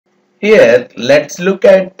Here, let's look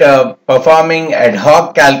at performing ad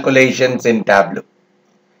hoc calculations in Tableau.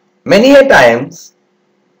 Many a times,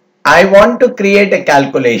 I want to create a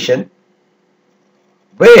calculation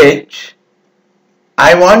which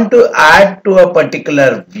I want to add to a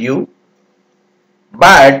particular view,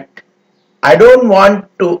 but I don't want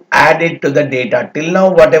to add it to the data. Till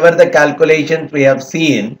now, whatever the calculations we have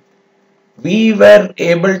seen, we were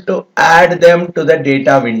able to add them to the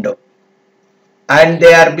data window, and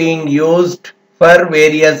they are being used for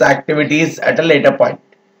various activities at a later point.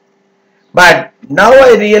 But now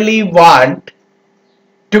I really want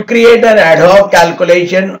to create an ad hoc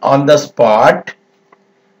calculation on the spot,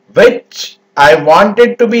 which I want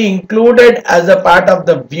it to be included as a part of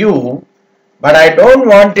the view, but I don't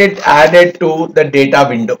want it added to the data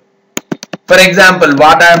window. For example,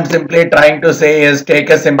 what I am simply trying to say is take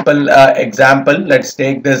a simple example. Let's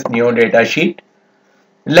take this new data sheet.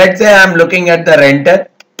 Let's say I am looking at the renter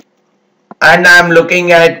and I am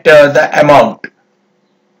looking at the amount,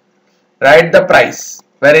 right? The price.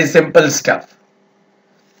 Very simple stuff.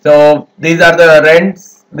 So these are the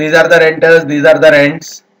rents, these are the renters, these are the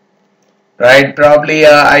rents, right? Probably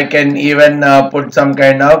I can even put some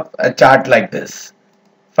kind of a chart like this.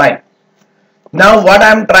 Fine. Now what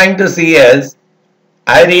I'm trying to see is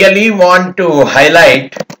I really want to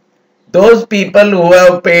highlight those people who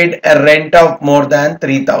have paid a rent of more than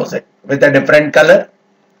 3,000 with a different color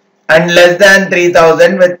and less than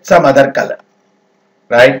 3,000 with some other color,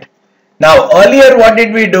 right? Now earlier what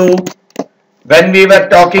did we do? When we were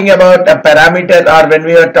talking about a parameter or when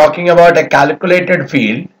we were talking about a calculated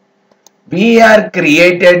field, we have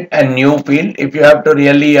created a new field. If you have to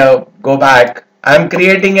really go back, I am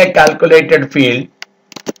creating a calculated field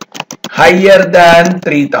higher than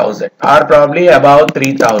 3,000 or probably above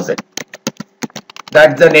 3,000.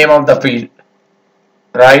 That's the name of the field,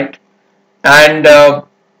 right? And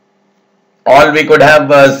all we could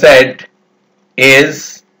have said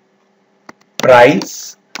is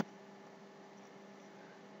price.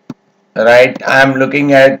 Right, I am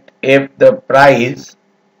looking at if the price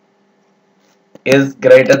is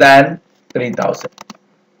greater than 3,000,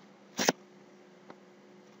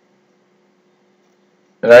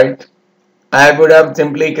 right? I would have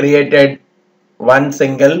simply created one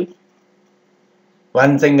single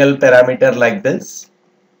parameter like this,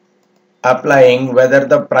 applying whether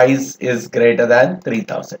the price is greater than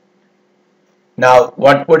 3,000. Now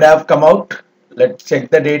what would have come out? Let's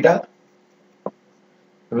check the data.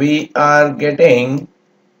 We are getting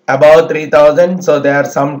above 3,000, so there are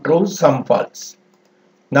some true, some false.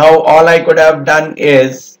 Now all I could have done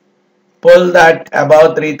is pull that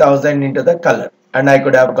above 3,000 into the color, and I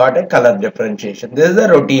could have got a color differentiation. This is a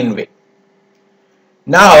routine way.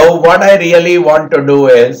 Now what I really want to do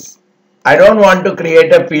is I don't want to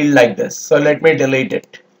create a field like this, so let me delete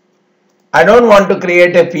it. I don't want to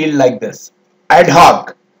create a field like this. Ad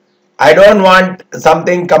hoc. I don't want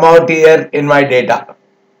something come out here in my data.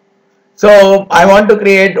 So I want to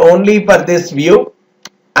create only for this view,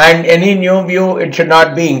 and any new view it should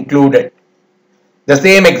not be included. The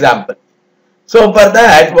same example. So for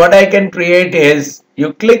that what I can create is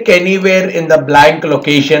you click anywhere in the blank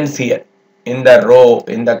locations here, in the row,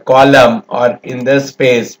 in the column, or in the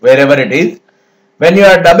space, wherever it is. When you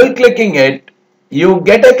are double clicking it, you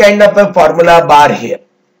get a kind of a formula bar here.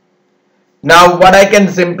 Now what I can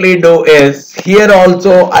simply do is here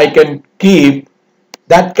also I can keep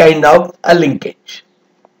that kind of a linkage.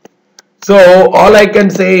 So all I can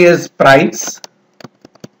say is price.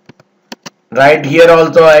 Right here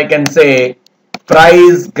also I can say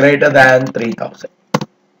price greater than 3,000.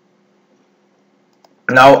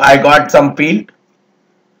 Now I got some field,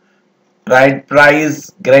 right?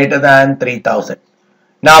 Price greater than 3,000.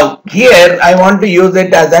 Now here I want to use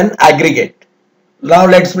it as an aggregate. Now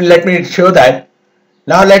let me show that.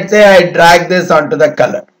 Now let's say I drag this onto the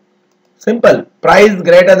color. Simple. Price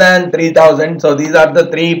greater than 3,000. So these are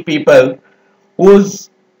the three people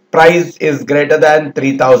whose price is greater than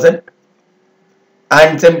 3,000.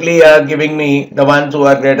 And simply giving me the ones who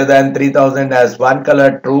are greater than 3,000 as one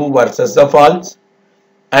color, true versus the false.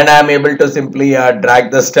 And I am able to simply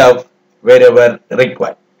drag the stuff wherever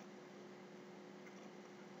required.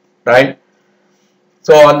 Right?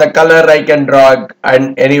 So on the color I can drag,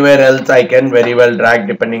 and anywhere else I can very well drag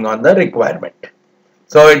depending on the requirement.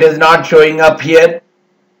 So it is not showing up here,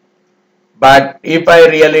 but if I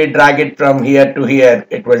really drag it from here to here,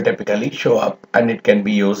 it will typically show up and it can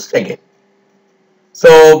be used again.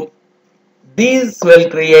 So these will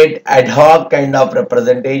create ad hoc kind of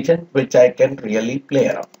representation which I can really play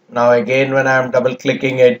around. Now again when I am double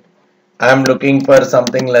clicking it, I am looking for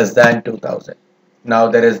something less than 2,000. Now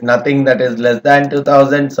there is nothing that is less than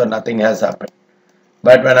 2000, so nothing has happened.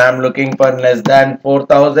 But when I am looking for less than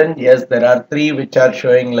 4000, yes, there are 3 which are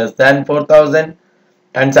showing less than 4000,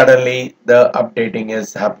 and suddenly the updating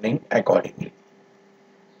is happening accordingly.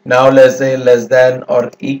 Now let's say less than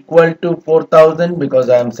or equal to 4000, because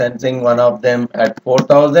I am sensing one of them at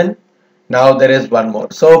 4000. Now there is one more.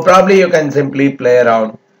 So probably you can simply play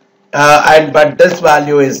around, but this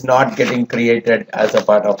value is not getting created as a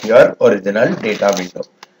part of your original data window.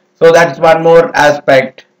 So that's one more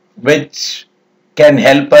aspect which can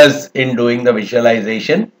help us in doing the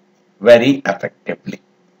visualization very effectively.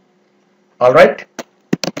 All right.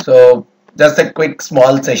 So just a quick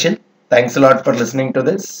small session. Thanks a lot for listening to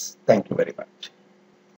this. Thank you very much.